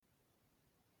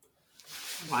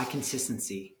Why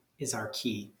consistency is our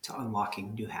key to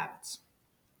unlocking new habits.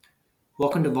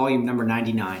 Welcome to volume number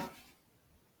 99.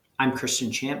 I'm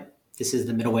Christian Champ. This is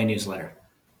the Middle Way newsletter.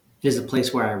 It is a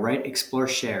place where I write, explore,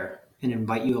 share, and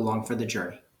invite you along for the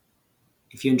journey.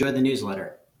 If you enjoy the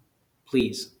newsletter,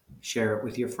 please share it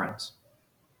with your friends.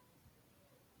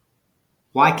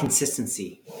 Why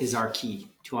consistency is our key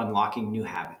to unlocking new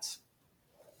habits.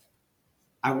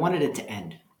 I wanted it to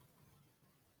end.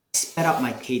 I sped up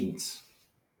my cadence.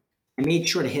 I made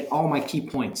sure to hit all my key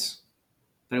points,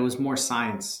 but it was more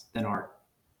science than art.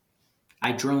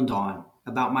 I droned on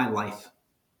about my life,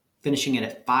 finishing it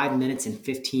at 5 minutes and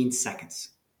 15 seconds.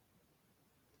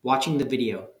 Watching the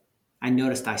video, I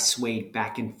noticed I swayed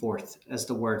back and forth as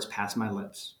the words passed my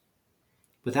lips.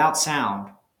 Without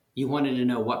sound, you wanted to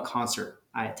know what concert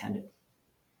I attended.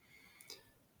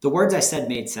 The words I said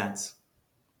made sense,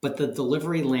 but the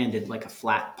delivery landed like a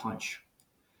flat punch.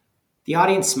 The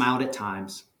audience smiled at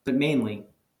times, but mainly,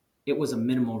 it was a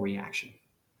minimal reaction.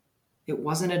 It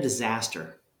wasn't a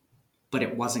disaster, but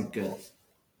it wasn't good.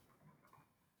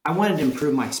 I wanted to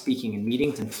improve my speaking in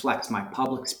meetings and flex my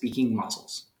public speaking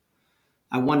muscles.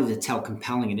 I wanted to tell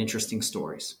compelling and interesting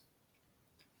stories.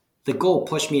 The goal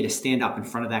pushed me to stand up in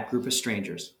front of that group of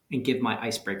strangers and give my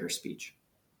icebreaker speech.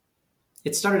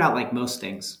 It started out like most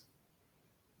things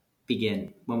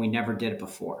begin when we never did it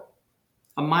before.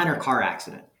 A minor car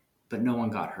accident, but no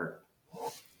one got hurt.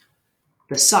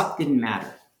 The suck didn't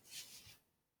matter.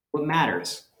 What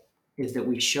matters is that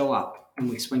we show up and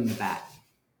we swing the bat.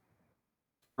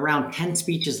 Around 10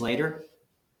 speeches later,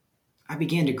 I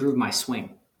began to groove my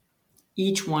swing.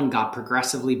 Each one got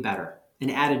progressively better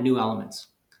and added new elements.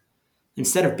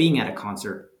 Instead of being at a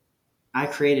concert, I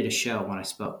created a show when I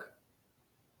spoke.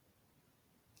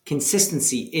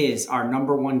 Consistency is our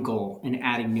number one goal in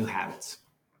adding new habits.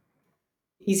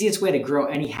 The easiest way to grow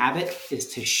any habit is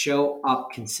to show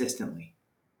up consistently.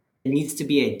 It needs to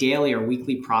be a daily or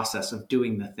weekly process of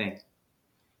doing the thing.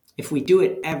 If we do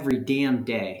it every damn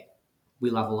day, we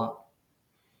level up.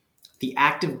 The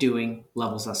act of doing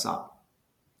levels us up.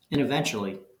 And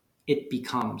eventually, it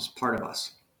becomes part of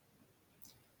us.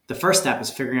 The first step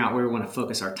is figuring out where we want to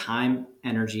focus our time,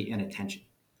 energy, and attention.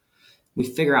 We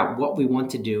figure out what we want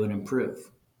to do and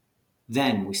improve.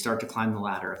 Then we start to climb the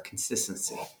ladder of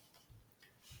consistency.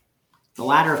 The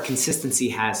ladder of consistency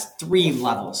has 3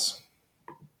 levels.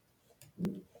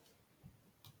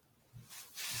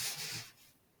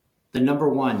 The number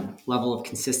 1 level of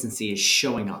consistency is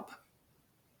showing up.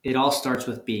 It all starts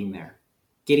with being there,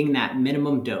 getting that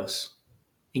minimum dose,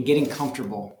 and getting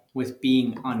comfortable with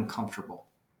being uncomfortable.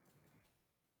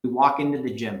 We walk into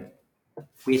the gym.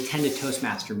 We attend a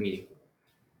Toastmaster meeting.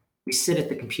 We sit at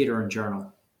the computer and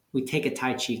journal. We take a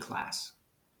Tai Chi class.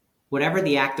 Whatever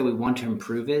the act that we want to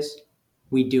improve is,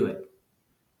 we do it.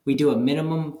 We do a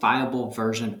minimum viable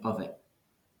version of it.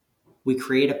 We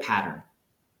create a pattern.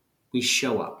 We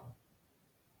show up.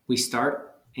 We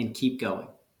start and keep going.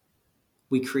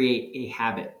 We create a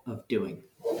habit of doing.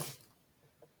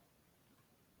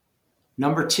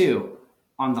 Number 2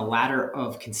 on the ladder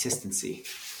of consistency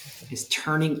is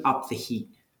turning up the heat.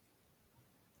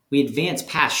 We advance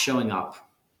past showing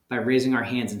up by raising our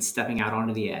hands and stepping out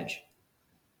onto the edge.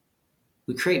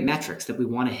 We create metrics that we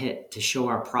want to hit to show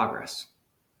our progress.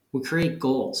 We create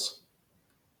goals.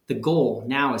 The goal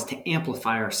now is to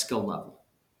amplify our skill level.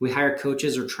 We hire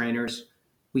coaches or trainers.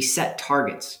 We set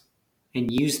targets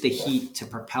and use the heat to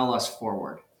propel us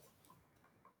forward.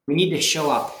 We need to show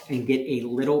up and get a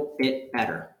little bit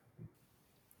better.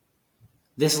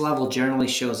 This level generally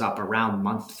shows up around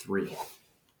month 3.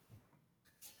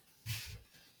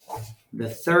 The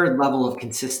third level of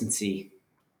consistency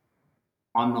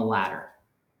on the ladder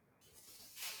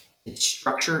is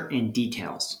structure and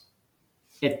details.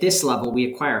 At this level,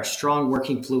 we acquire strong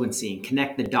working fluency and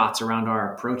connect the dots around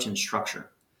our approach and structure.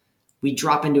 We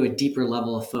drop into a deeper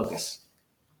level of focus.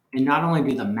 And not only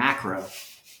do the macro,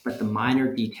 but the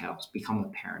minor details become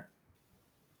apparent.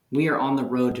 We are on the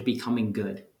road to becoming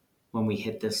good when we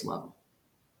hit this level.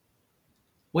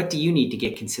 What do you need to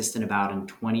get consistent about in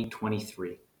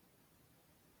 2023?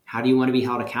 How do you want to be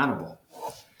held accountable?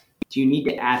 Do you need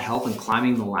to add help in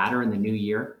climbing the ladder in the new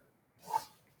year?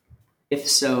 If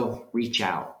so, reach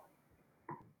out.